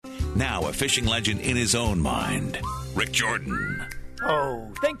Now a fishing legend in his own mind, Rick Jordan.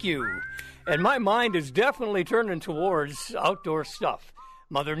 Oh, thank you. And my mind is definitely turning towards outdoor stuff.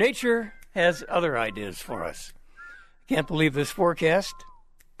 Mother Nature has other ideas for us. Can't believe this forecast.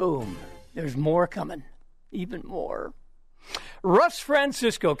 Boom. There's more coming. Even more. Russ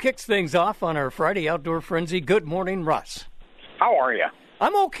Francisco kicks things off on our Friday Outdoor Frenzy. Good morning, Russ. How are you?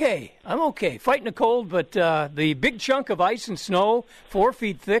 I'm okay. Fighting a cold, but the big chunk of ice and snow, 4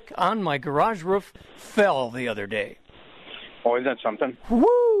 feet thick, on my garage roof fell the other day. Oh, isn't that something?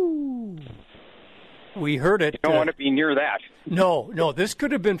 Woo! We heard it. You don't want to be near that. No. This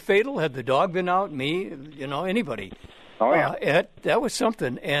could have been fatal had the dog been out, me, anybody. Oh, yeah. That was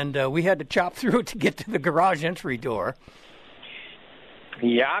something, and we had to chop through it to get to the garage entry door.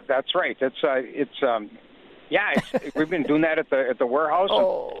 Yeah, that's right. We've been doing that at the warehouse,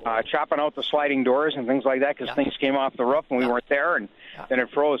 chopping out the sliding doors and things like that because things came off the roof and we weren't there, and then it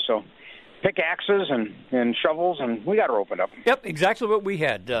froze. So pickaxes and shovels, and we got her opened up. Yep, exactly what we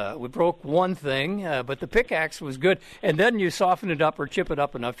had. We broke one thing, but the pickaxe was good. And then you soften it up or chip it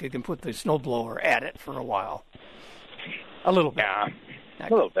up enough, you can put the snowblower at it for a while. A little bit. Yeah, a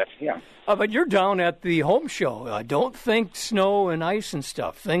little bit, yeah. But you're down at the home show. Don't think snow and ice and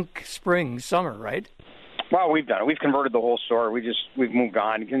stuff. Think spring, summer, right? Well, we've done it. We've converted the whole store. We've moved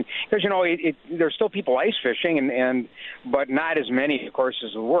on because there's still people ice fishing, but not as many, of course,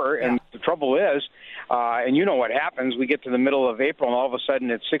 as there were. And the trouble is, and you know what happens. We get to the middle of April, and all of a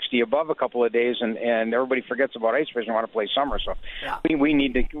sudden it's 60 above a couple of days, and everybody forgets about ice fishing and want to play summer. So we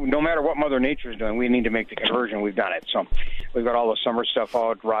need to, no matter what Mother Nature is doing, we need to make the conversion. We've done it. So we've got all the summer stuff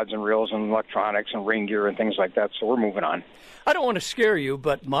out, rods and reels and electronics and rain gear and things like that. So we're moving on. I don't want to scare you,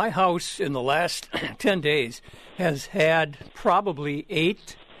 but my house in the last 10 days has had probably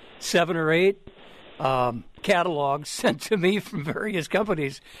 7 or 8 catalogs sent to me from various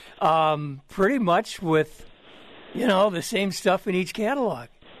companies, pretty much with, the same stuff in each catalog.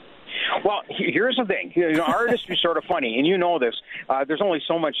 Well, here's the thing. Our industry is sort of funny, and you know this. There's only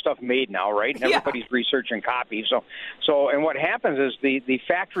so much stuff made now, right? And everybody's researching copies. So, and what happens is the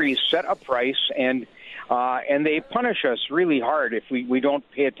factories set a price and they punish us really hard if we don't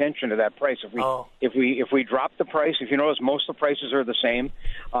pay attention to that price. If we drop the price, if you notice, most of the prices are the same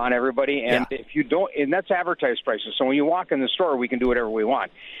on everybody, and if you don't, and that's advertised prices. So when you walk in the store, we can do whatever we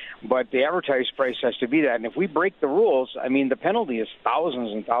want, but the advertised price has to be that. And if we break the rules, I mean, the penalty is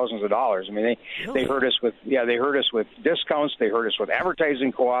thousands and thousands of dollars. I mean, they hurt us with discounts. They hurt us with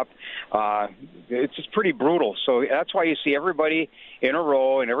advertising co-op. It's just pretty brutal. So that's why you see everybody in a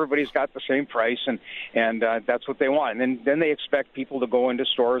row, and everybody's got the same price, and that's what they want. And then they expect people to go into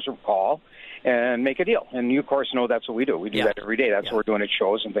stores or call and make a deal. And you, of course, know that's what we do. We do that every day. That's what we're doing at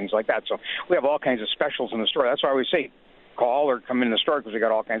shows and things like that. So we have all kinds of specials in the store. That's why I always say call or come in the store because we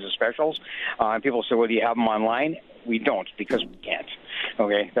got all kinds of specials. And people say, well, do you have them online? We don't because we can't.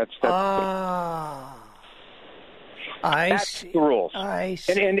 Okay, that's that's the rules. I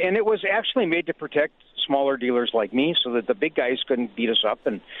see. And it was actually made to protect smaller dealers like me so that the big guys couldn't beat us up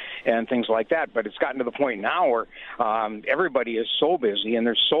and things like that. But it's gotten to the point now where everybody is so busy and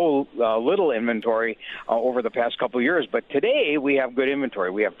there's so little inventory over the past couple of years. But today we have good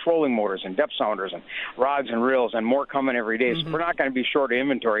inventory. We have trolling motors and depth sounders and rods and reels and more coming every day. So we're not going to be short of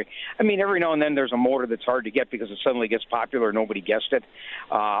inventory. I mean, every now and then there's a motor that's hard to get because it suddenly gets popular. Nobody guessed it.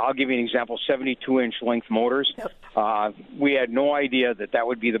 I'll give you an example, 72-inch length motors. We had no idea that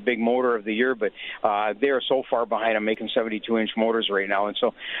would be the big motor of the year, but they are so far behind on making 72-inch motors right now, and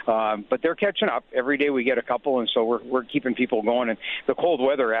so, but they're catching up. Every day we get a couple, and so we're keeping people going. And the cold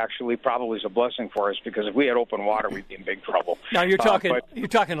weather actually probably is a blessing for us because if we had open water, we'd be in big trouble. Now you're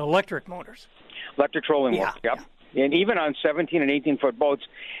talking electric motors, electric trolling motors. Yep. And even on 17 and 18-foot boats,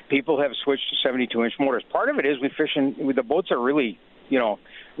 people have switched to 72-inch motors. Part of it is the boats are really,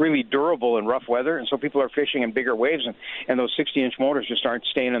 really durable in rough weather, and so people are fishing in bigger waves, and those 60-inch motors just aren't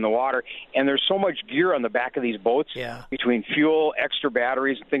staying in the water. And there's so much gear on the back of these boats between fuel, extra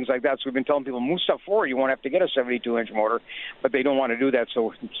batteries, and things like that. So we've been telling people, move stuff forward. You won't have to get a 72-inch motor, but they don't want to do that.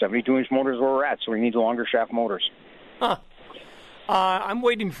 So 72-inch motors is where we're at, so we need longer shaft motors. I'm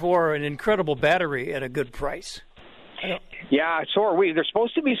waiting for an incredible battery at a good price. Yeah, so are we. There's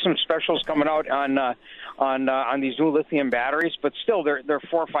supposed to be some specials coming out on these new lithium batteries, but still they're $400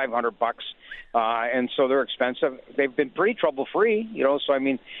 or $500, and so they're expensive. They've been pretty trouble free, So I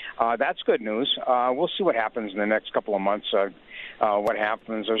mean, that's good news. We'll see what happens in the next couple of months. What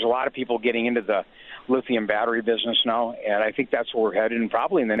happens? There's a lot of people getting into the lithium battery business now, and I think that's where we're headed. And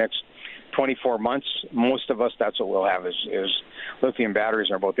probably in the next 24 months, most of us, that's what we'll have is lithium batteries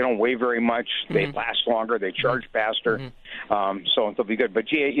in our boat. They don't weigh very much. They last longer. They charge faster. So they'll be good. But,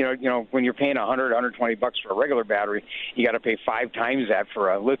 when you're paying $100, $120 for a regular battery, you got to pay 5 times that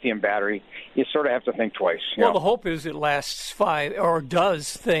for a lithium battery. You sort of have to think twice. Well, the hope is it lasts 5 or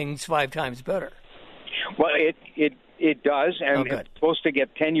does things 5 times better. Well, it does, and it's supposed to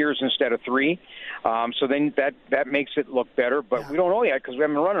get 10 years instead of 3. So then that makes it look better, but we don't know yet because we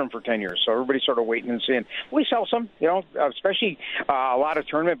haven't been running them for 10 years. So everybody's sort of waiting and seeing. We sell some, especially a lot of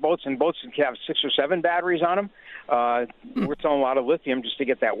tournament boats and boats that have 6 or 7 batteries on them. We're selling a lot of lithium just to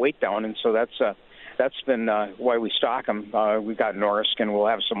get that weight down, and so that's been why we stock them. We've got Norsk, and we'll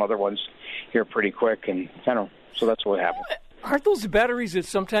have some other ones here pretty quick, and so that's what happened. Aren't those the batteries that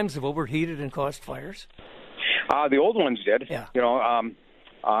sometimes have overheated and caused fires? The old ones did. Yeah.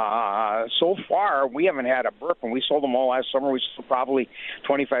 So far, we haven't had a burp. When we sold them all last summer, we sold probably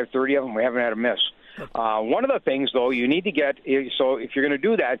 25, 30 of them. We haven't had a miss. One of the things, though, you need to get, so if you're going to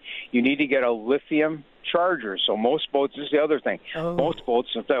do that, you need to get a lithium charger. So most boats, this is the other thing. Most boats,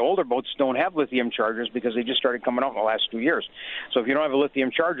 the older boats, don't have lithium chargers because they just started coming out in the last 2 years. So if you don't have a lithium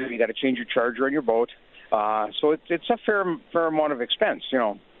charger, you got to change your charger on your boat. So it's a fair amount of expense,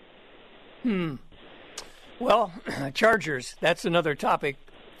 Well, chargers, that's another topic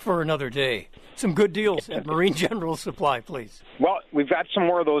for another day. Some good deals at Marine General Supply, please. Well, we've got some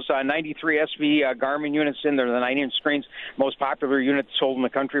more of those 93 SV Garmin units in there, the 9-inch screens, most popular units sold in the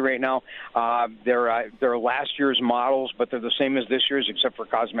country right now. They're last year's models, but they're the same as this year's except for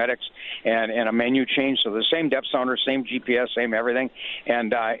cosmetics and a menu change. So the same depth sounder, same GPS, same everything,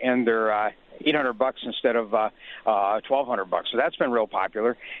 and they're $800 instead of $1,200. So that's been real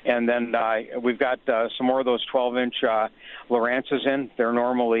popular. And then we've got some more of those 12-inch Lowrances in. They're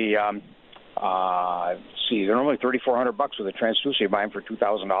normally they're normally $3,400 with a transducer. You buy them for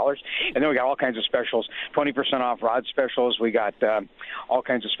 $2,000. And then we got all kinds of specials, 20% off rod specials. We got all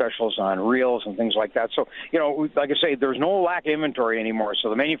kinds of specials on reels and things like that. So, like I say, there's no lack of inventory anymore. So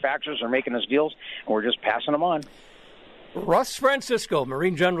the manufacturers are making us deals, and we're just passing them on. Russ Francisco,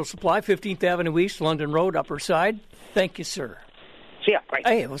 Marine General Supply, 15th Avenue East, London Road, Upper Side. Thank you, sir. See ya. Bye.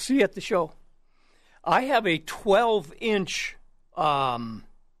 Hey, we'll see you at the show. I have a 12-inch Humminbird.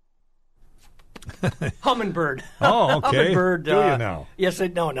 Oh, okay. Humminbird. Do you now? Yes,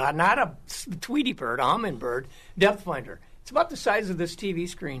 not a Tweety bird, a Humminbird depth finder. It's about the size of this TV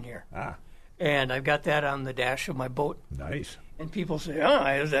screen here. And I've got that on the dash of my boat. Nice. And people say,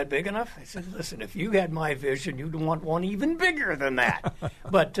 is that big enough? I said, listen, if you had my vision, you'd want one even bigger than that.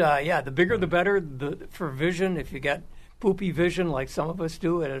 But, the bigger the better for vision. If you got poopy vision like some of us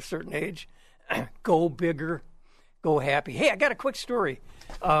do at a certain age, go bigger, go happy. Hey, I got a quick story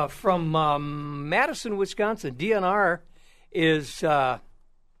from Madison, Wisconsin. DNR is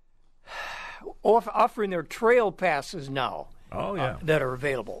offering their trail passes now. Oh, yeah. That are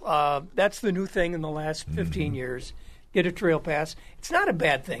available. That's the new thing in the last 15 years. Get a trail pass. It's not a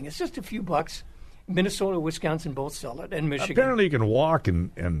bad thing. It's just a few bucks. Minnesota, Wisconsin both sell it, and Michigan. Apparently you can walk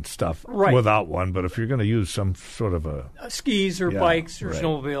and stuff without one, but if you're going to use some sort of skis or bikes or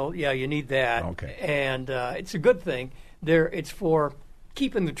snowmobile, you need that. Okay. And it's a good thing. It's for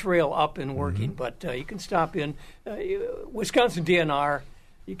keeping the trail up and working, but you can stop in. Wisconsin DNR,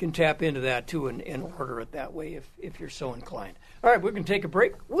 you can tap into that, too, and order it that way if you're so inclined. All right, we're going to take a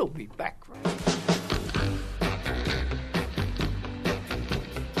break. We'll be back.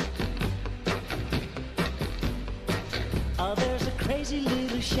 There's a crazy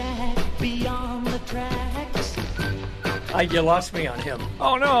little shack beyond the tracks. You lost me on him.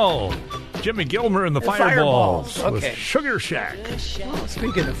 Oh, no. Jimmy Gilmer and the Fireballs. Okay. With Sugar Shack. Well,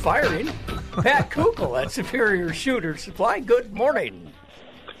 speaking of firing, Pat Kukul at Superior Shooter Supply. Good morning.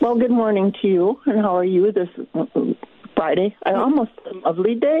 Well, good morning to you. And how are you this Friday? Almost a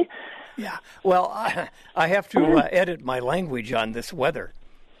lovely day. Yeah. Well, I have to edit my language on this weather.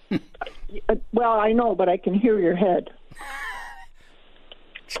 Well, I know, but I can hear your head.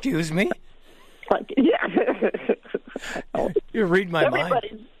 Excuse me? Yeah. You read my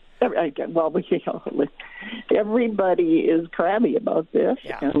mind. Everybody is crabby about this,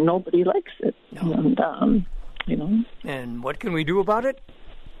 and nobody likes it. No. And, And what can we do about it?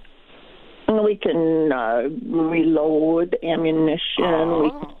 We can reload ammunition.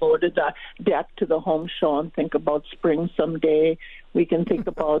 We can go to the deck to the home show and think about spring someday. We can think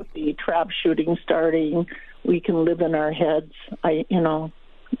about the trap shooting starting. We can live in our heads. I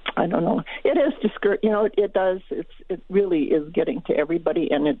don't know. It is it does. It really is getting to everybody,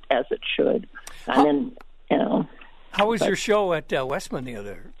 and as it should. And then, How was your show at Westman the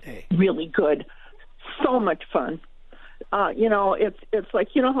other day? Really good. So much fun. it's like,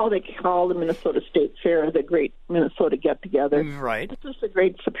 how they call the Minnesota State Fair the Great Minnesota Get-Together. Right. This is the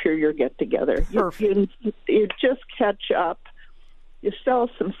Great Superior Get-Together. Perfect. You just catch up. You sell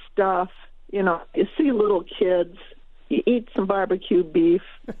some stuff. You see little kids. You eat some barbecue beef.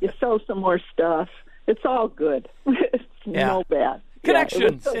 You sell some more stuff. It's all good. It's no bad.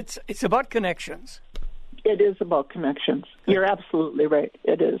 Connections. It's about connections. It is about connections. You're absolutely right.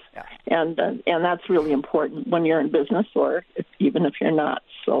 It is, and that's really important when you're in business, or even if you're not.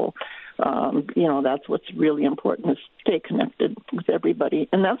 So, that's what's really important, is stay connected with everybody,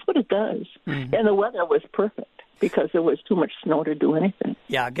 and that's what it does. Mm-hmm. And the weather was perfect because there was too much snow to do anything.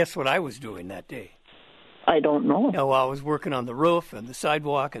 Yeah, guess what I was doing that day? I don't know. No, I was working on the roof and the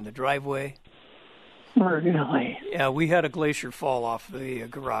sidewalk and the driveway. Really? Yeah, we had a glacier fall off the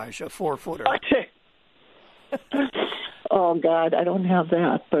garage, a 4-footer. Oh God, I don't have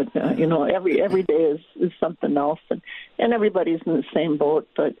that, but every day is something else, and everybody's in the same boat.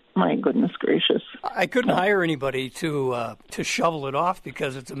 But my goodness gracious, I couldn't hire anybody to shovel it off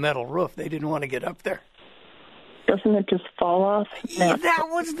because it's a metal roof. They didn't want to get up there. Doesn't it just fall off? Yeah, that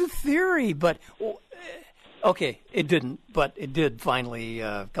was the theory, but okay, it didn't. But it did finally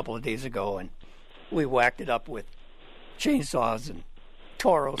a couple of days ago, and we whacked it up with chainsaws and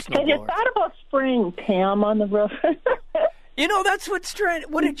Toro snowblowers. Have you thought about spraying Pam on the roof? That's what's trying.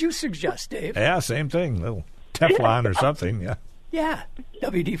 What did you suggest, Dave? Yeah, same thing. Little Teflon or something. Yeah. Yeah,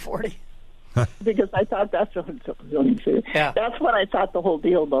 WD-40. Because I thought that's what that's what I thought the whole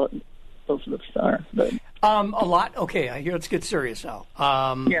deal about those roofs are. But a lot. Okay, let's get serious now.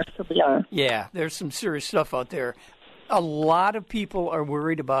 Yes, we are. Yeah, there's some serious stuff out there. A lot of people are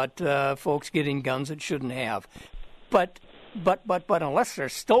worried about folks getting guns that shouldn't have, but unless they're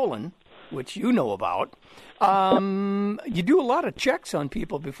stolen, which you know about, you do a lot of checks on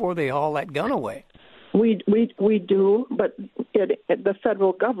people before they haul that gun away. We do, but the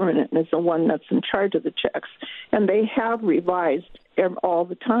federal government is the one that's in charge of the checks, and they have revised all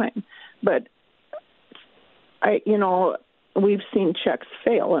the time. But we've seen checks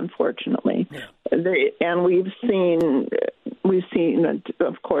fail, unfortunately, and we've seen.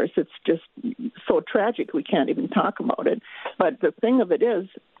 Of course, it's just so tragic we can't even talk about it. But the thing of it is,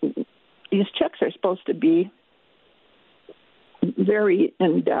 these checks are supposed to be very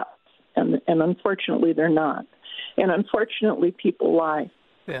in depth. And unfortunately, they're not. And unfortunately, people lie.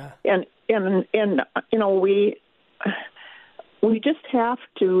 Yeah. And we just have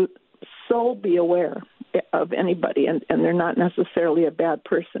to so be aware of anybody, and they're not necessarily a bad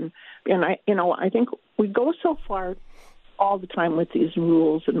person. And I think we go so far all the time with these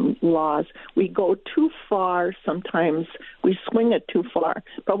rules and laws. We go too far sometimes. We swing it too far.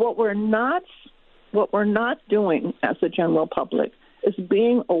 But what we're not doing as a general public is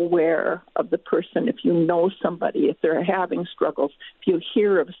being aware of the person. If you know somebody, if they're having struggles, if you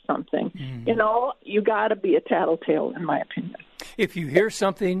hear of something, you got to be a tattletale, in my opinion. If you hear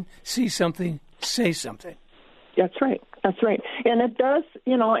something, see something, say something. That's right. And it does,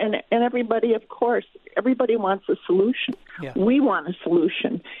 and everybody, of course, everybody wants a solution. Yeah. We want a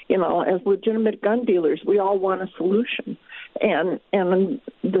solution. As legitimate gun dealers, we all want a solution. And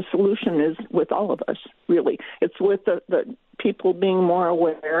the solution is with all of us, really. It's with the people being more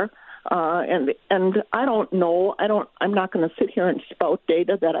aware. And I don't know. I'm not going to sit here and spout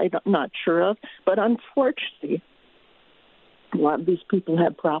data that I'm not sure of. But unfortunately, a lot of these people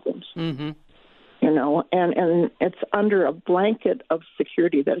have problems. Mm-hmm. And it's under a blanket of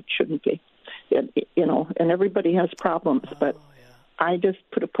security that it shouldn't be. And everybody has problems. But I just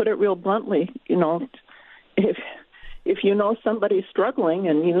put it real bluntly. If you know somebody's struggling,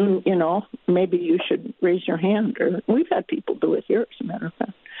 and maybe you should raise your hand. Or we've had people do it here, as a matter of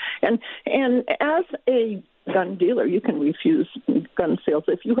fact. And as a gun dealer, you can refuse gun sales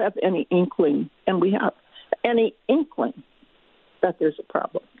if you have any inkling, and we have any inkling that there's a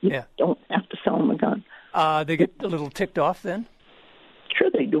problem. You don't have to sell them a gun. They get a little ticked off then? Sure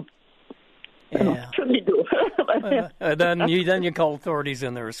they do. Yeah. Sure they do. Then you call authorities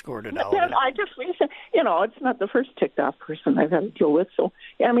and they're escorted out. I just recently, it's not the first ticked off person I've had to deal with. So,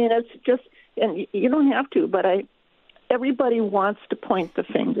 it's just, and you don't have to, but everybody wants to point the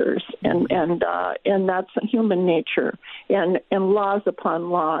fingers, and that's human nature, and laws upon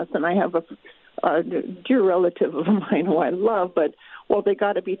laws. And I have a dear relative of mine who I love, but, they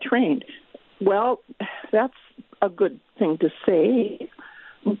got to be trained. Well, that's a good thing to say,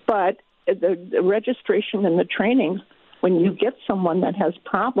 but the registration and the training, when you get someone that has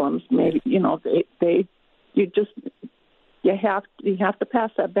problems, maybe, you have to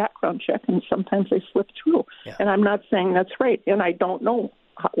pass that background check, and sometimes they slip through. Yeah. And I'm not saying that's right, and I don't know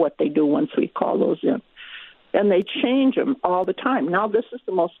what they do once we call those in. and they change them all the time. Now this is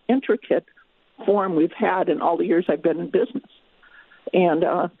the most intricate form we've had in all the years I've been in business, and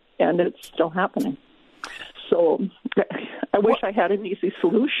it's still happening. So I wish I had an easy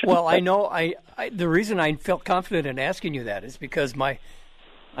solution. Well, I know the reason I felt confident in asking you that is because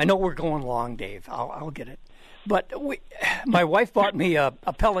I know we're going long, Dave. I'll get it. But my wife bought me a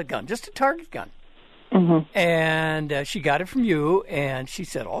pellet gun, just a target gun. Mm-hmm. And she got it from you, and she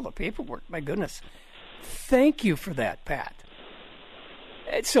said, all the paperwork, my goodness. Thank you for that, Pat.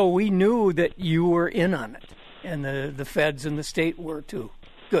 So we knew that you were in on it, and the feds and the state were too.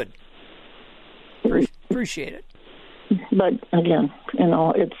 Good. Appreciate it. But again,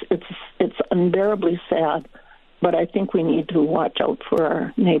 it's unbearably sad. But I think we need to watch out for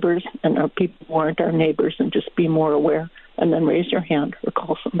our neighbors and our people who aren't our neighbors, and just be more aware. And then raise your hand or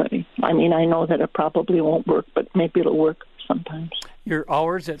call somebody. I mean, I know that it probably won't work, but maybe it'll work sometimes. Your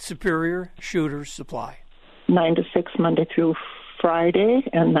hours at Superior Shooters Supply? 9 to 6 Monday through Friday,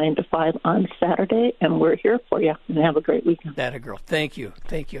 and 9 to 5 on Saturday, and we're here for you. And have a great weekend. That a girl. Thank you.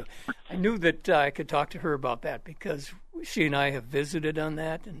 I knew that I could talk to her about that because she and I have visited on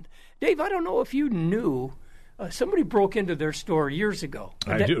that. And Dave, I don't know if you knew, somebody broke into their store years ago.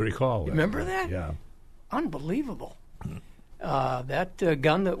 I do recall that. Remember that? Yeah. Unbelievable. That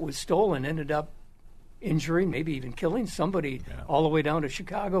gun that was stolen ended up injuring, maybe even killing somebody all the way down to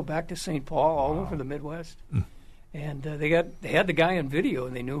Chicago, back to St. Paul, all over the Midwest. And they had the guy on video,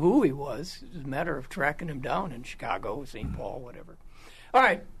 and they knew who he was. It was a matter of tracking him down in Chicago, St. Paul, whatever. All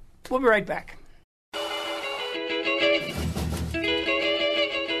right, we'll be right back.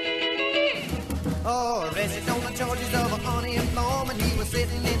 Oh, arrested on the charges of unemployment. He was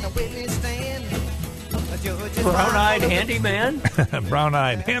sitting in the witness stand. Brown-eyed handyman?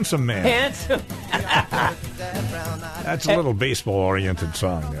 Brown-eyed handsome man. Handsome. That's a little baseball-oriented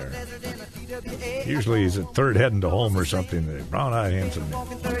song there. Usually he's at third heading to home or something. Brown-eyed handsome man.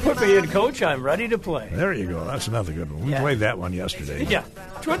 Put me in, Coach. I'm ready to play. There you go. That's another good one. We played that one yesterday. Yeah.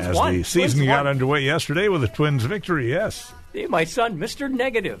 Twins As won. the season Twins got won. underway yesterday with a Twins victory, yes. My son, Mr.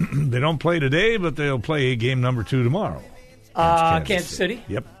 Negative. They don't play today, but they'll play game number 2 tomorrow. Kansas City?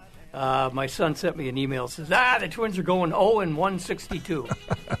 Yep. My son sent me an email. Says, the Twins are going 0-162.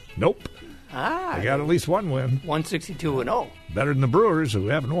 Nope. They got at least one win. 162-0. Better than the Brewers, who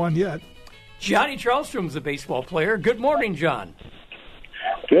haven't won yet. Johnny Charlstrom's a baseball player. Good morning, John.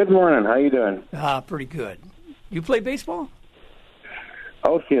 Good morning. How you doing? Pretty good. You play baseball?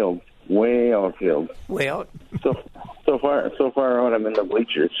 Outfield. Way outfield. Way out? So far out, I'm in the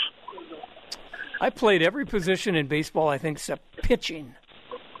bleachers. I played every position in baseball, I think, except pitching.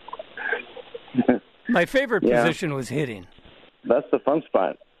 My favorite position was hitting. That's the fun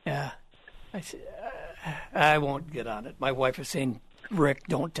spot. Yeah. I won't get on it. My wife is saying, Rick,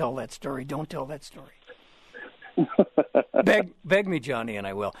 don't tell that story. Don't tell that story. Beg me, Johnny, and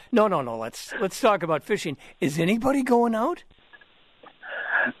I will. No. Let's talk about fishing. Is anybody going out?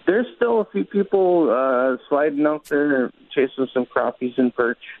 There's still a few people sliding out there chasing some crappies and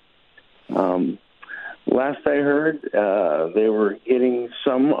perch. Last I heard, they were getting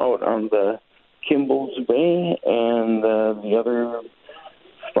some out on the Kimball's Bay, and the other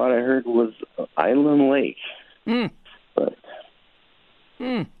spot I heard was Island Lake. But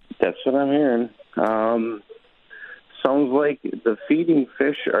that's what I'm hearing. Sounds like the feeding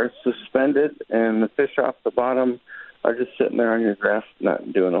fish are suspended, and the fish off the bottom are just sitting there on your grass,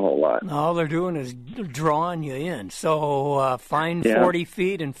 not doing a whole lot. All they're doing is drawing you in. So find 40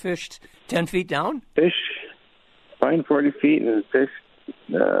 feet and fished 10 feet down? Find 40 feet and fish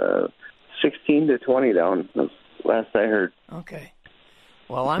 16 to 20 down. That's last I heard. Okay.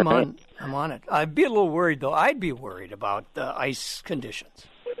 Well, I'm on it. I'd be a little worried, though. I'd be worried about the ice conditions.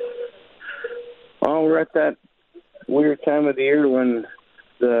 Well, we're at that weird time of the year when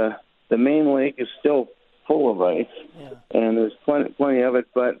the main lake is still full of ice, and there's plenty of it,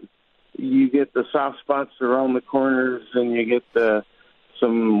 but you get the soft spots around the corners, and you get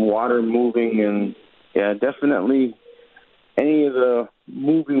some water moving, and definitely any of the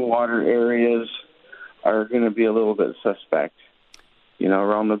moving water areas are going to be a little bit suspect.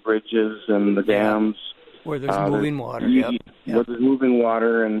 Around the bridges and the dams. Where there's moving water, Where there's moving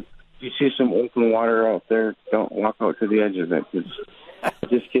water, and if you see some open water out there, don't walk out to the edge of it, because it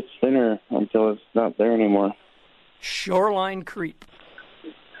just gets thinner until it's not there anymore. Shoreline creep.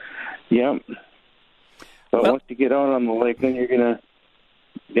 Yep. But once you get out on the lake, then you're going to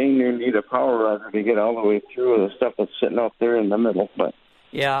dang near need a power rider to get all the way through the stuff that's sitting out there in the middle. But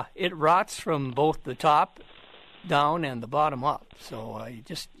yeah, it rots from both the top down and the bottom up. So you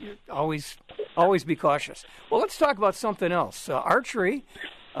always be cautious. Well, let's talk about something else. Archery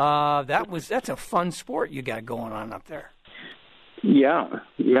That's a fun sport you got going on up there. Yeah.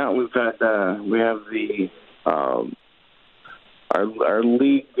 We've got we have the our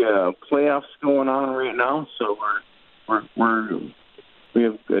league playoffs going on right now. So we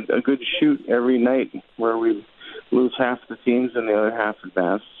have a good shoot every night where we lose half the teams and the other half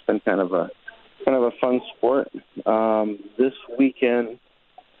advance. It's been kind of a fun sport. This weekend,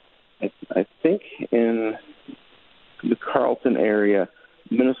 I think in the Carleton area,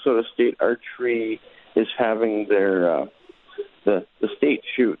 Minnesota State Archery is having their the state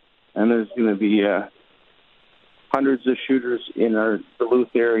shoot, and there's going to be hundreds of shooters in our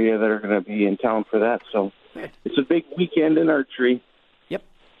Duluth area that are going to be in town for that. So it's a big weekend in archery. Yep,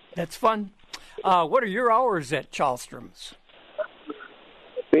 that's fun. What are your hours at Charleston's?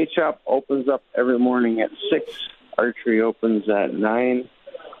 Bait shop opens up every morning at 6. Archery opens at 9.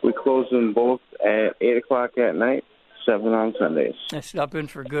 We close them both at 8 o'clock at night, 7 on Sundays. I stop in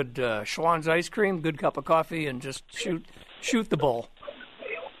for good Schwann's ice cream, good cup of coffee, and just shoot the bull.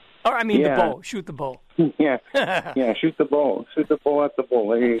 Or the bow. Shoot the bow. Yeah, shoot the bow. Shoot the bow at the bull.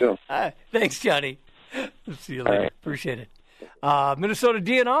 There you go. Thanks, Johnny. See you later. Right. Appreciate it. Minnesota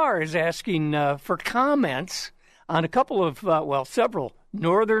DNR is asking for comments on a couple of, several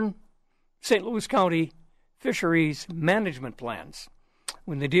northern St. Louis County fisheries management plans.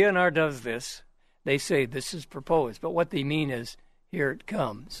 When the DNR does this, they say this is proposed, but what they mean is here it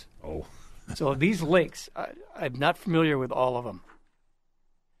comes. Oh. So these lakes, I'm not familiar with all of them.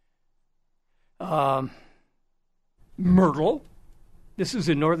 Myrtle, this is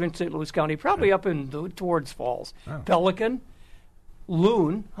in northern St. Louis County, probably up towards Falls. Oh. Pelican,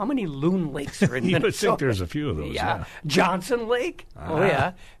 Loon. How many Loon lakes are in You Minnesota? would think there's a few of those. Yeah. Johnson Lake. Oh,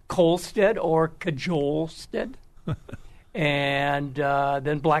 yeah. Colstead or Cajolstead. And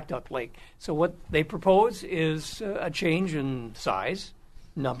then Black Duck Lake. So what they propose is a change in size,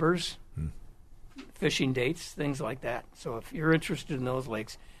 numbers, fishing dates, things like that. So if you're interested in those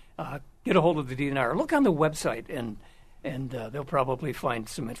lakes, get a hold of the DNR. Look on the website, and they'll probably find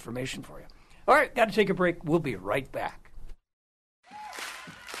some information for you. All right, got to take a break. We'll be right back.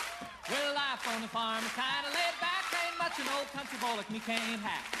 Well, life on the farm is kind of laid back. Ain't much an old country boy like me can't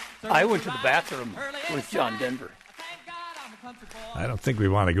have. I went to the bathroom with John Denver. I don't think we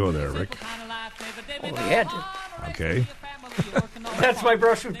want to go there, Rick. Well, we had to. Okay. That's my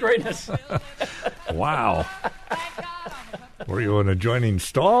brush with greatness. Wow. Were you in adjoining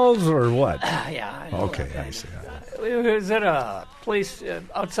stalls or what? Yeah. I know. Okay, I see. It was at a place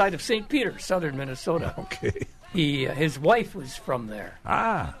outside of St. Peter, southern Minnesota. Okay. His wife was from there.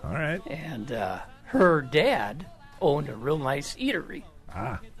 Ah, all right. And her dad owned a real nice eatery.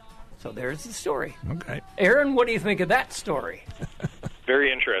 Ah. So there's the story. Okay. Aaron, what do you think of that story?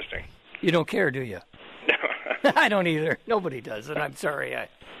 Very interesting. You don't care, do you? No. I don't either. Nobody does, and I'm sorry.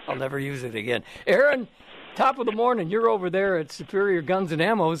 I'll never use it again. Aaron, top of the morning, you're over there at Superior Guns and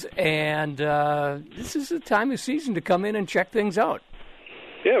Ammos, and this is the time of season to come in and check things out.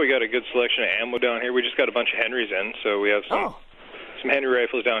 Yeah, we got a good selection of ammo down here. We just got a bunch of Henrys in, so we have some Henry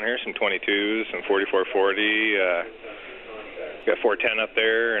rifles down here, some 22s, some 44-40. Got 410 up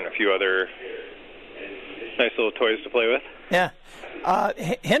there and a few other nice little toys to play with. Yeah.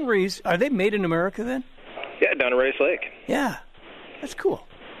 Henrys, are they made in America then? Yeah, down at Rice Lake. Yeah. That's cool.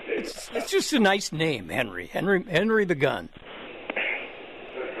 It's just a nice name, Henry. Henry the gun.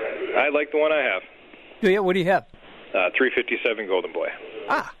 I like the one I have. Yeah, what do you have? 357 Golden Boy.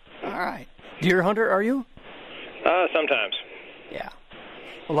 Ah, all right. Deer hunter, are you? Sometimes. Yeah.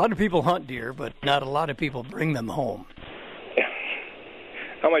 A lot of people hunt deer, but not a lot of people bring them home. Yeah.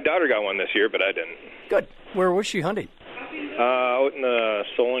 Oh, my daughter got one this year, but I didn't. Good. Where was she hunting? Out in the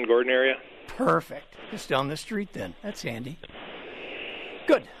Solon Gordon area. Perfect. Just down the street then. That's handy.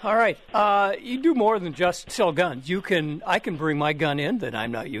 Good. All right. You do more than just sell guns. I can bring my gun in that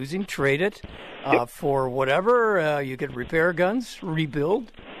I'm not using, trade it for whatever. You can repair guns,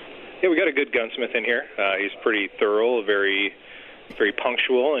 rebuild. Yeah, we got a good gunsmith in here. He's pretty thorough, very, very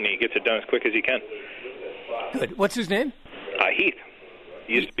punctual, and he gets it done as quick as he can. Good. What's his name? Heath.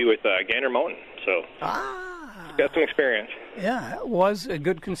 He used to be with Gander Mountain, so he's got some experience. Yeah, it was a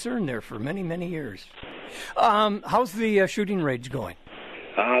good concern there for many, many years. How's the shooting range going?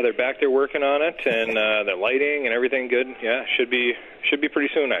 They're back there working on it, and the lighting and everything good. Yeah, should be pretty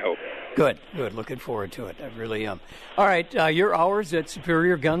soon, I hope. Good. Looking forward to it. I really am. All right, your hours at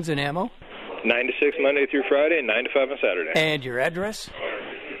Superior Guns and Ammo? 9 to 6 Monday through Friday, and 9 to 5 on Saturday. And your address?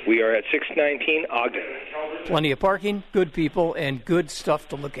 We are at 619 Ogden. Plenty of parking, good people, and good stuff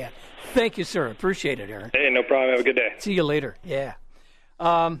to look at. Thank you, sir. Appreciate it, Aaron. Hey, no problem. Have a good day. See you later. Yeah.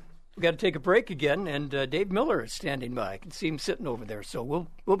 we got to take a break again, and Dave Miller is standing by. I can see him sitting over there, so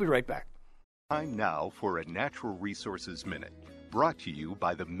we'll be right back. Time now for a Natural Resources Minute, brought to you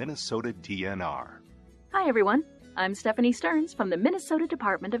by the Minnesota DNR. Hi, everyone. I'm Stephanie Stearns from the Minnesota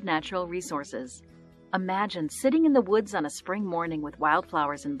Department of Natural Resources. Imagine sitting in the woods on a spring morning with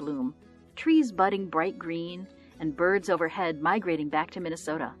wildflowers in bloom, trees budding bright green, and birds overhead migrating back to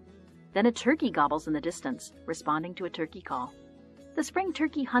Minnesota. Then a turkey gobbles in the distance, responding to a turkey call. The spring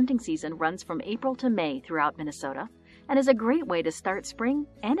turkey hunting season runs from April to May throughout Minnesota and is a great way to start spring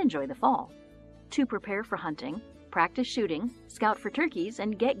and enjoy the fall. To prepare for hunting, practice shooting, scout for turkeys,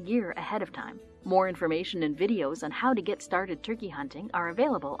 and get gear ahead of time. More information and videos on how to get started turkey hunting are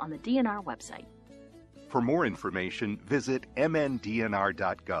available on the DNR website. For more information, visit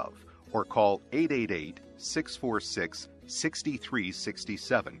mndnr.gov or call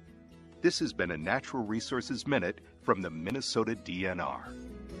 888-646-6367. This has been a Natural Resources Minute from the Minnesota DNR.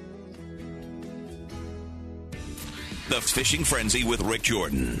 The Fishing Frenzy with Rick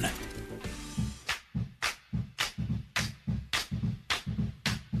Jordan.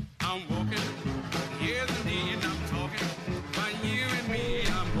 I'm walking, here's the knee and I'm talking. But you and me,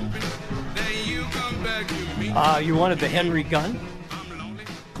 I'm hoping that you come back to me. You wanted the Henry gun?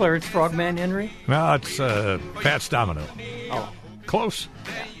 Clarence Frogman Henry? No, it's Pat's Domino. Oh. Close.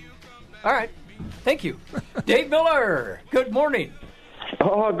 Yeah. All right. Thank you. Dave Miller, good morning.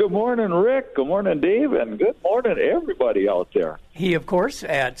 Oh, good morning, Rick. Good morning, Dave. And good morning, everybody out there. He, of course,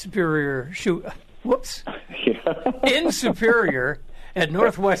 at Superior in Superior at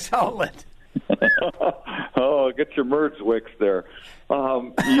Northwest Outlet. Oh, get your Merdswicks there.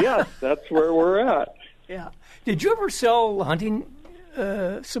 Yes, that's where we're at. Yeah. Did you ever sell hunting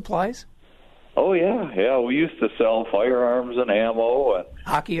supplies? Oh, yeah. We used to sell firearms and ammo and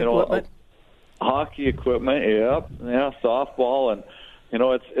hockey equipment. Hockey equipment, yep. Yeah, softball, and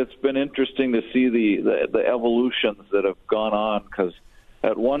it's been interesting to see the evolutions that have gone on, because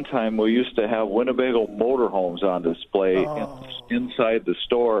at one time we used to have Winnebago motorhomes on display inside the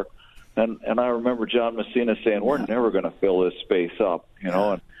store, and I remember John Messina saying, "We're never going to fill this space up,"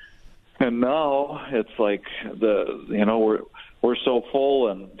 and now it's like we're so full,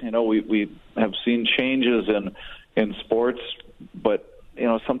 and we have seen changes in sports, but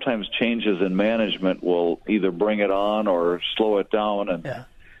sometimes changes in management will either bring it on or slow it down,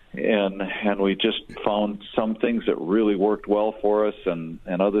 and we just found some things that really worked well for us, and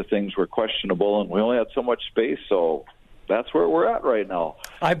other things were questionable, and we only had so much space, so that's where we're at right now.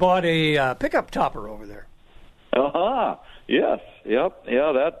 I bought a pickup topper over there. Yes, yep,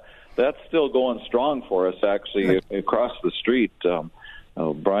 yeah, that's still going strong for us, actually. Across the street.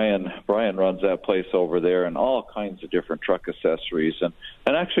 Brian runs that place over there, and all kinds of different truck accessories, and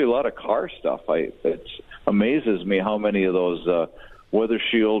actually a lot of car stuff. It amazes me how many of those Weather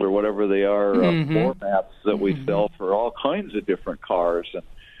Shield or whatever they are floor mats that we sell for all kinds of different cars,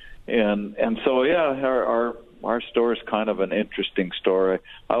 and so our store is kind of an interesting store.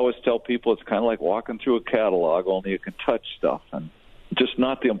 I always tell people it's kind of like walking through a catalog, only you can touch stuff, and just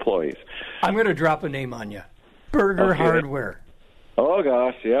not the employees. I'm going to drop a name on you, Burger Hardware. Oh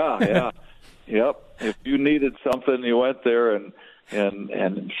gosh, yeah. Yep. If you needed something, you went there, and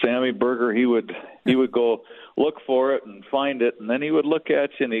Sammy Berger, he would go look for it and find it, and then he would look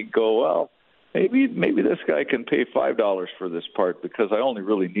at you and he'd go, "Well, maybe this guy can pay $5 for this part because I only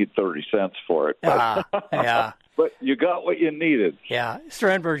really need 30 cents for it." But, yeah. But you got what you needed. Yeah.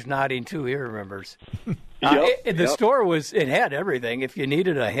 Strandberg's nodding too. He remembers. The store it had everything. If you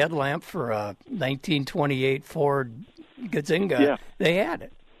needed a headlamp for a 1928 Ford Gazinga, they had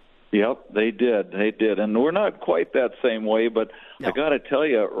it. Yep, they did, and we're not quite that same way. But I got to tell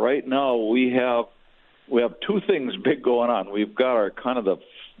you, right now we have two things big going on. We've got our kind of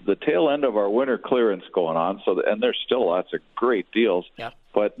the tail end of our winter clearance going on. And there's still lots of great deals. Yeah.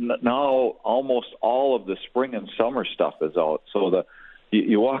 But now almost all of the spring and summer stuff is out. So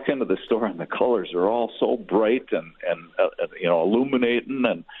you walk into the store and the colors are all so bright and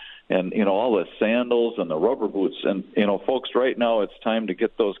illuminating, and all the sandals and the rubber boots. And, folks, right now it's time to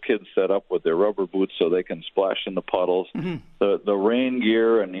get those kids set up with their rubber boots so they can splash in the puddles. Mm-hmm. The rain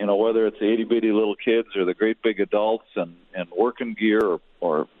gear, and, whether it's the itty-bitty little kids or the great big adults, and working gear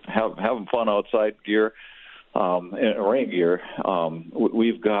or having fun outside gear, and rain gear,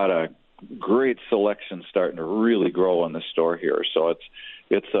 we've got a great selection starting to really grow in the store here. So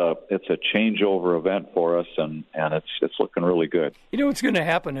it's a changeover event for us, and it's looking really good. You know what's going to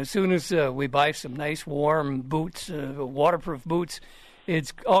happen as soon as we buy some nice warm boots, waterproof boots?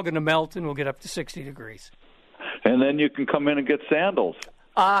 It's all going to melt, and we'll get up to 60 degrees. And then you can come in and get sandals.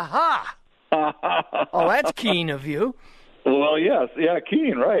 Aha! Oh, that's keen of you. Well, yes, yeah,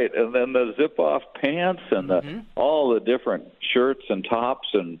 Keen, right. And then the zip-off pants and all the different shirts and tops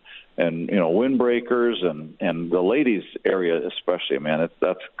and windbreakers and the ladies' area especially, man.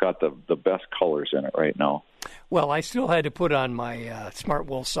 That's got the best colors in it right now. Well, I still had to put on my smart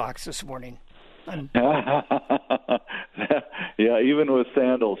wool socks this morning. Yeah, even with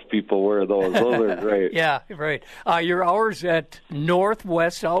sandals, people wear those. Those are great. Yeah, right. Your hours at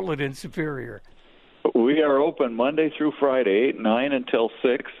Northwest Outlet in Superior. We are open Monday through Friday, 9 until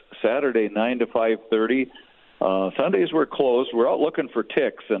 6, Saturday 9 to 5:30. Sundays we're closed. We're out looking for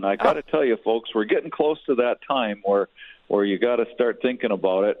ticks, and I got to tell you, folks, we're getting close to that time where you got to start thinking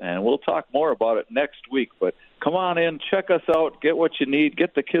about it, and we'll talk more about it next week. But come on in, check us out, get what you need,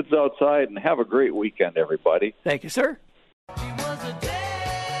 get the kids outside, and have a great weekend, everybody. Thank you, sir.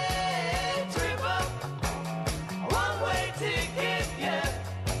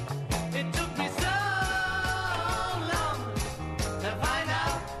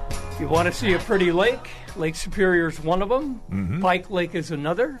 If you want to see a pretty lake, Lake Superior is one of them. Pike Lake is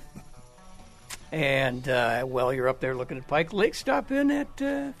another. And while you're up there looking at Pike Lake, stop in at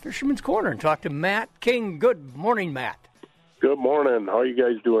Fisherman's Corner and talk to Matt King. Good morning, Matt. Good morning. How are you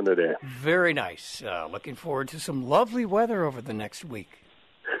guys doing today? Very nice. Looking forward to some lovely weather over the next week.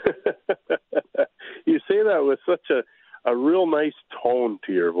 You say that with such a real nice tone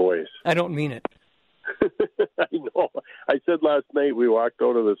to your voice. I don't mean it. I know. I said last night, we walked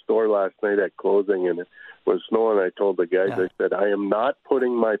out of the store last night at closing, and it was snowing. I told the guys, I said, I am not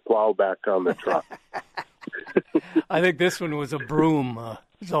putting my plow back on the truck. I think this one was a broom.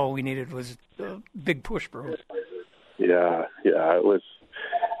 That's all we needed was a big push broom. Yeah, it was.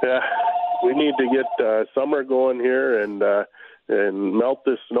 We need to get summer going here and melt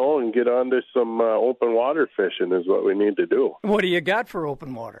this snow and get on to some open water fishing is what we need to do. What do you got for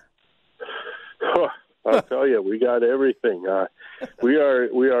open water? I'll tell you, we got everything. We are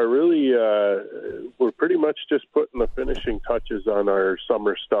really we're pretty much just putting the finishing touches on our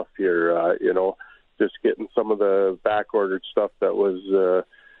summer stuff here. Just getting some of the back ordered stuff that was a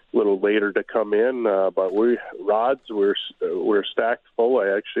little later to come in. But we're stacked full.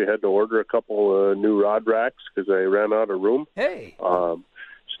 I actually had to order a couple new rod racks because I ran out of room. Hey.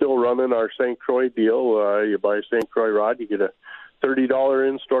 Still running our St. Croix deal. You buy a St. Croix rod, you get a $30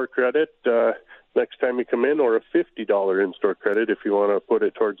 in-store credit next time you come in, or a $50 in-store credit if you want to put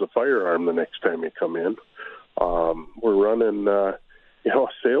it towards a firearm the next time you come in. We're running,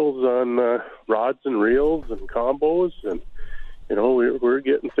 sales on rods and reels and combos, and we're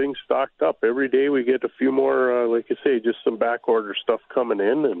getting things stocked up every day. We get a few more, like you say, just some back order stuff coming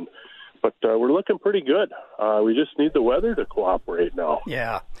in, but we're looking pretty good. We just need the weather to cooperate now.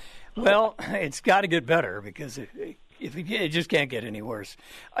 Yeah, well, it's got to get better because it just can't get any worse.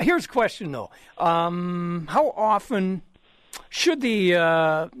 Here's a question, though. How often should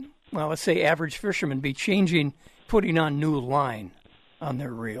the, let's say average fisherman be putting on new line on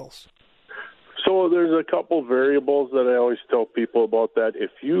their reels? So there's a couple variables that I always tell people about that.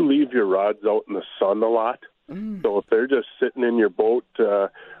 If you leave your rods out in the sun a lot, so if they're just sitting in your boat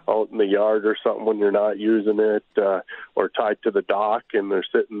out in the yard or something when you're not using it, or tied to the dock and they're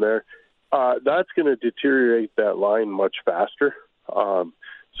sitting there, that's going to deteriorate that line much faster.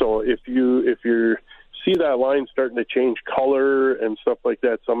 So if you see that line starting to change color and stuff like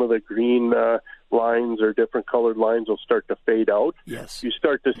that, some of the green lines or different colored lines will start to fade out. Yes. You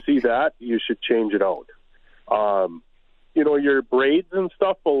start to see that, you should change it out. Your braids and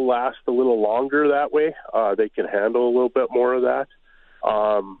stuff will last a little longer that way. They can handle a little bit more of that.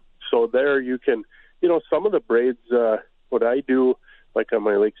 So there you can, some of the braids, what I do, like on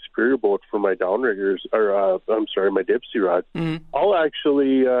my Lake Superior boat for my downriggers, my Dipsy rods, I'll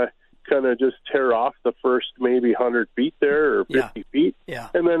actually kind of just tear off the first maybe 100 feet there or 50 feet,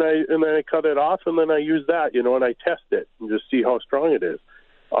 and then I cut it off, and then I use that, and I test it and just see how strong it is.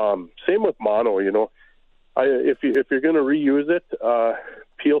 Same with mono, if you're going to reuse it,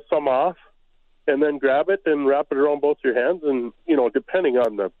 peel some off, and then grab it and wrap it around both your hands, and depending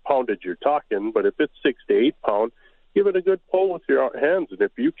on the poundage you're talking, but if it's 6 to 8 pound, give it a good pull with your hands, and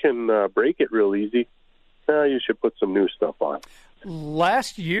if you can break it real easy, you should put some new stuff on.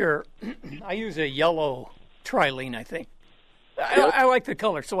 Last year, I use a yellow trilene, I think. I like the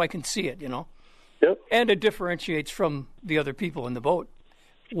color so I can see it, Yep. And it differentiates from the other people in the boat.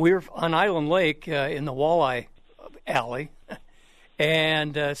 We're on Island Lake in the walleye alley,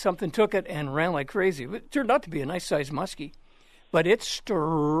 and something took it and ran like crazy. It turned out to be a nice-sized muskie, but it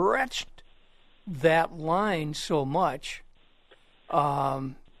stretched that line so much,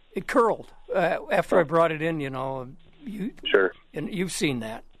 it curled. After I brought it in, Sure. And you've seen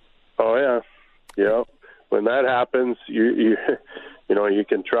that. Oh, yeah. Yeah. when that happens, you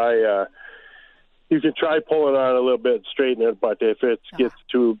can try. You can try pulling on a little bit and straighten it, but if it gets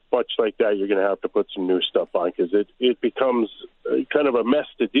too much like that, you're going to have to put some new stuff on because it becomes kind of a mess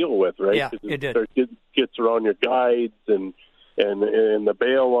to deal with, right? Yeah, it did. It gets around your guides and the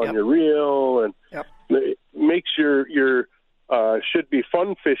bail on your reel, and it makes your should be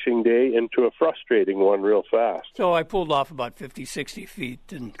fun fishing day into a frustrating one real fast. So I pulled off about 50, 60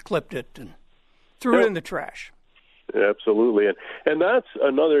 feet and clipped it and threw it in the trash. Absolutely, and that's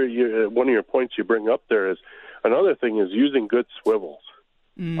another one of your points you bring up there is another thing is using good swivels.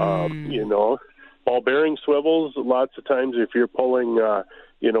 Ball bearing swivels. Lots of times, if you're pulling,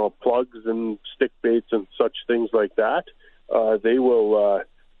 plugs and stick baits and such things like that, they will,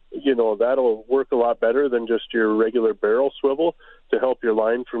 that'll work a lot better than just your regular barrel swivel to help your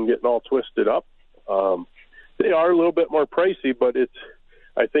line from getting all twisted up. They are a little bit more pricey, but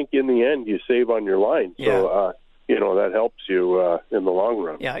I think in the end you save on your line. So. That helps you in the long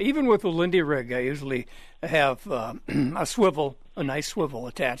run. Yeah, even with the Lindy rig, I usually have a nice swivel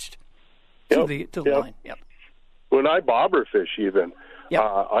attached to the line. Yep. When I bobber fish, even,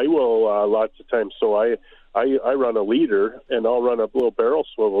 I will lots of times. So I run a leader, and I'll run a little barrel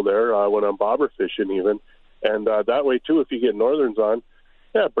swivel there when I'm bobber fishing, even, and that way too. If you get northerns on,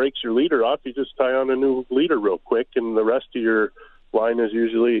 it breaks your leader off. You just tie on a new leader real quick, and the rest of your line is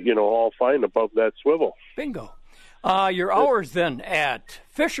usually all fine above that swivel. Bingo. Your hours then at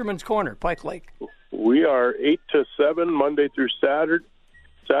Fisherman's Corner, Pike Lake. We are 8 to 7 Monday through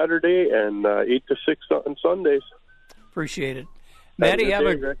Saturday, and 8 to 6 on Sundays. Appreciate it. Maddie, have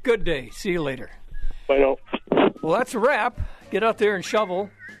a good day. See you later. Bye now. Well, that's a wrap. Get out there and shovel.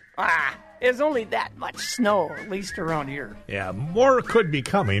 There's only that much snow, at least around here. Yeah, more could be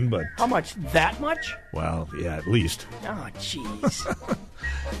coming, but... How much? That much? Well, yeah, at least. Oh, jeez.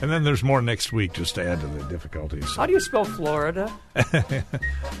 And then there's more next week just to add to the difficulties. How do you spell Florida?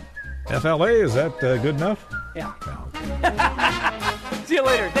 FLA, is that good enough? Yeah. See you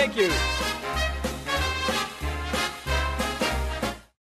later. Thank you.